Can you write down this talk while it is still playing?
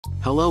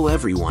Hello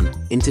everyone,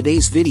 in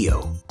today's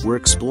video, we're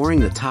exploring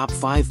the top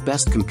 5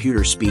 best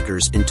computer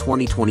speakers in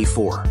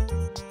 2024.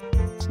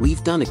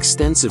 We've done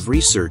extensive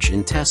research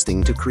and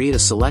testing to create a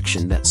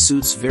selection that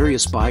suits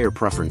various buyer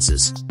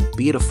preferences,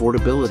 be it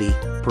affordability,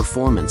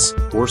 performance,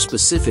 or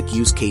specific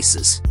use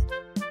cases.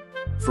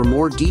 For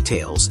more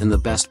details and the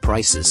best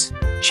prices,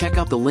 check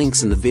out the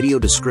links in the video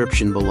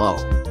description below.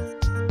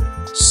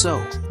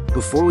 So,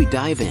 before we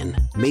dive in,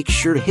 make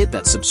sure to hit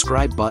that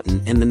subscribe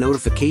button and the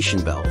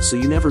notification bell so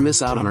you never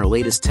miss out on our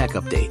latest tech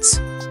updates.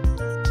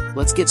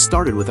 Let's get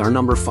started with our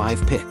number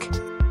 5 pick.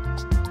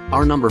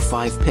 Our number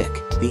 5 pick,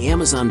 the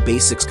Amazon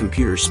Basics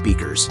Computer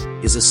Speakers,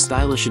 is a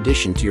stylish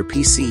addition to your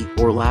PC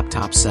or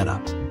laptop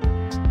setup.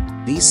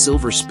 These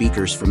silver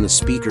speakers from the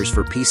Speakers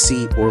for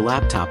PC or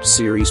Laptop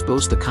series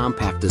boast a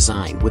compact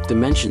design with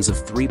dimensions of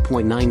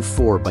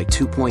 3.94 by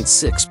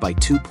 2.6 by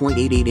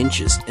 2.88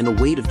 inches and a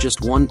weight of just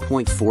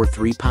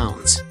 1.43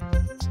 pounds.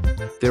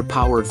 They're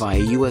powered via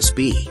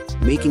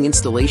USB, making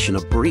installation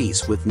a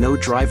breeze with no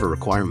driver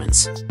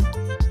requirements.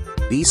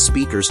 These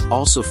speakers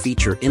also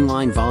feature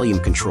inline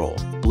volume control,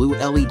 blue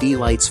LED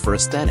lights for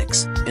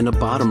aesthetics, and a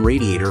bottom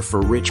radiator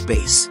for rich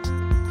bass.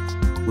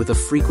 With a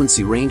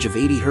frequency range of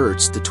 80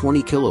 Hz to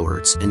 20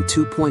 kHz and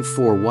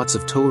 2.4 watts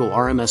of total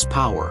RMS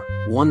power,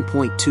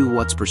 1.2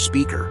 watts per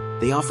speaker,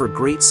 they offer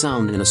great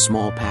sound in a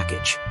small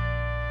package.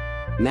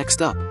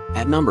 Next up,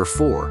 at number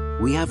 4,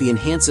 we have the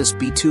Enhances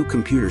B2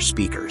 computer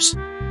speakers.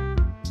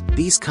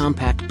 These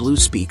compact blue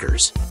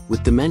speakers,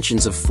 with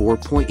dimensions of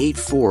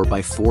 4.84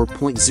 by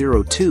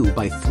 4.02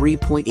 by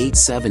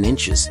 3.87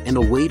 inches and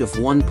a weight of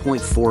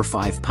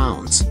 1.45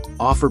 pounds,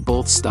 offer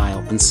both style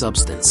and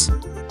substance.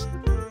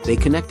 They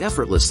connect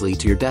effortlessly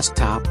to your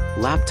desktop,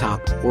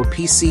 laptop, or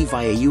PC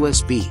via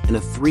USB and a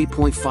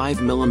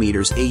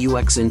 3.5mm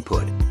AUX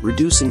input,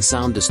 reducing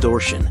sound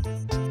distortion.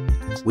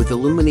 With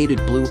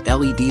illuminated blue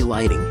LED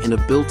lighting and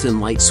a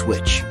built-in light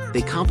switch,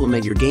 they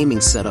complement your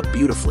gaming setup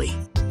beautifully.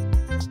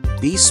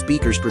 These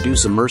speakers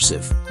produce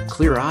immersive,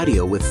 clear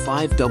audio with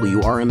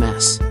 5W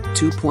RMS,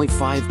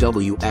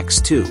 2.5W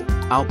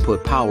X2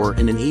 output power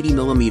and an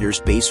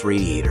 80mm bass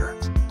radiator.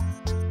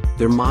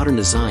 Their modern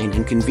design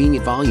and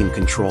convenient volume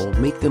control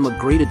make them a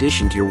great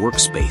addition to your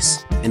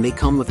workspace, and they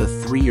come with a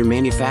 3-year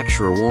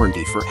manufacturer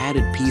warranty for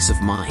added peace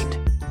of mind.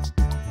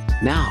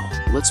 Now,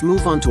 let's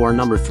move on to our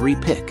number 3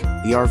 pick,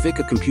 the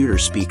ARVICKA computer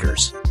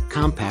speakers,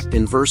 compact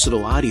and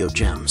versatile audio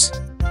gems.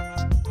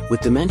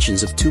 With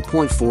dimensions of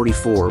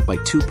 2.44 by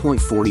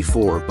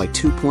 2.44 by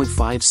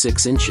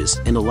 2.56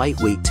 inches and a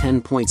lightweight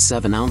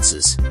 10.7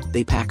 ounces,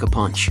 they pack a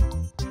punch.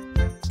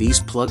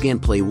 These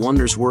plug-and-play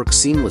wonders work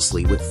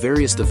seamlessly with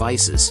various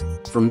devices,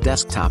 from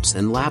desktops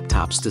and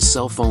laptops to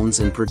cell phones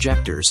and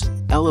projectors,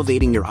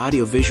 elevating your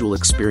audiovisual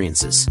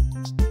experiences.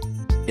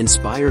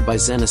 Inspired by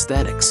Zen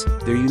aesthetics,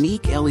 their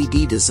unique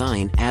LED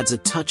design adds a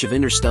touch of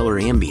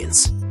interstellar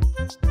ambience.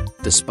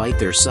 Despite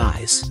their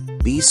size,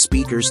 these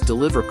speakers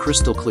deliver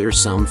crystal-clear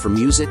sound for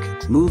music,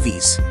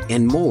 movies,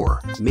 and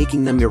more,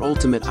 making them your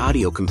ultimate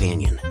audio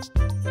companion.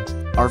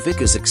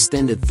 ARVICKA's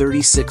extended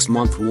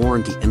 36-month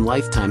warranty and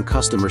lifetime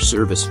customer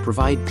service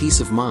provide peace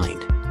of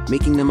mind,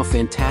 making them a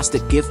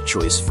fantastic gift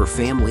choice for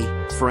family,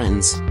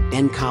 friends,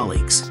 and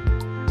colleagues.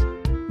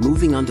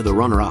 Moving on to the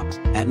runner-up,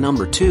 at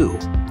number 2,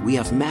 we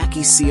have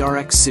Mackie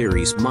CR-X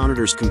series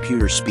monitors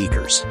computer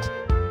speakers.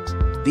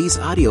 These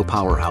audio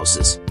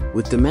powerhouses,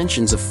 with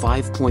dimensions of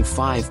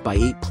 5.5 by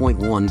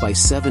 8.1 by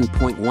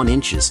 7.1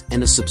 inches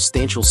and a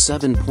substantial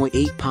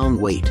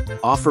 7.8-pound weight,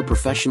 offer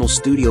professional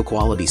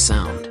studio-quality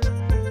sound.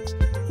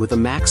 With a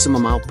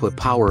maximum output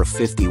power of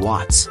 50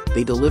 watts,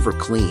 they deliver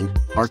clean,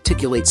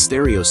 articulate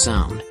stereo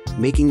sound,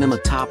 making them a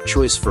top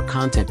choice for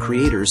content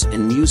creators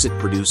and music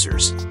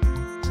producers.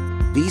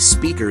 These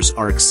speakers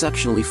are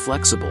exceptionally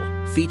flexible,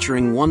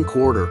 featuring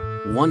 1/4,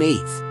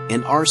 1/8,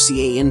 and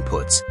RCA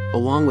inputs,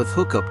 along with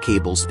hookup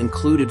cables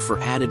included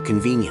for added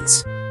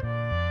convenience.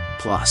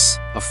 Plus,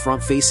 a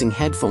front-facing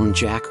headphone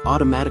jack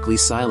automatically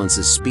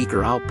silences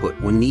speaker output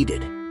when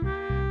needed.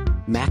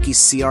 Mackie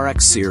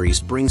CR-X series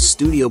brings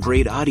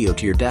studio-grade audio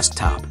to your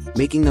desktop,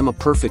 making them a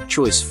perfect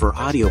choice for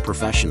audio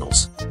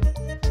professionals.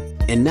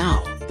 And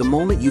now, the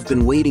moment you've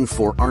been waiting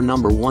for, our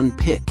number 1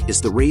 pick is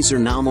the Razer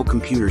Nommo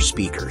computer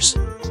speakers.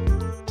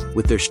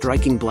 With their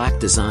striking black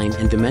design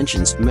and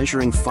dimensions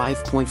measuring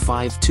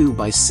 5.52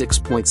 by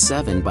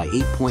 6.7 by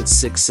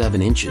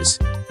 8.67 inches,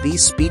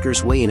 these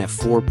speakers weigh in at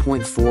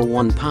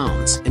 4.41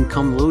 pounds and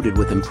come loaded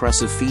with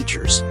impressive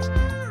features.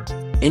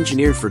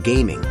 Engineered for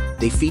gaming,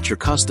 they feature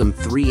custom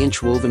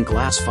 3-inch woven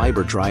glass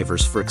fiber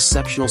drivers for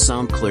exceptional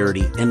sound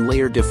clarity and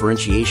layer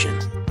differentiation.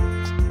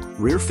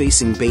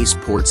 Rear-facing bass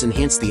ports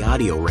enhance the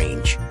audio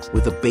range,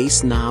 with a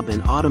bass knob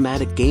and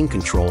automatic gain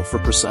control for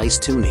precise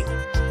tuning.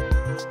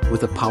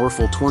 With a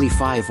powerful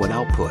 25-watt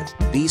output,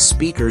 these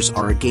speakers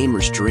are a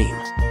gamer's dream.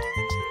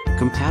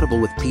 Compatible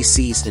with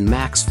PCs and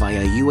Macs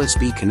via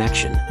USB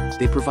connection,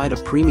 they provide a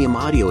premium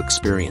audio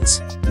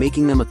experience,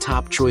 making them a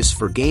top choice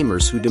for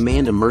gamers who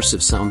demand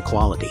immersive sound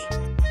quality.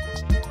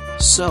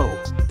 So,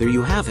 there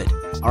you have it,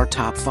 our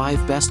top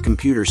 5 best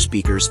computer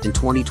speakers in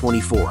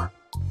 2024.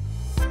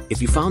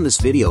 If you found this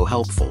video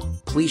helpful,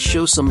 please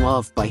show some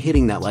love by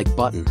hitting that like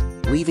button,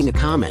 leaving a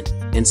comment,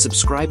 and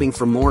subscribing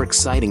for more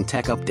exciting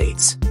tech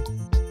updates.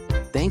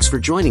 Thanks for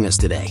joining us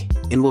today,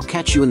 and we'll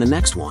catch you in the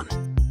next one.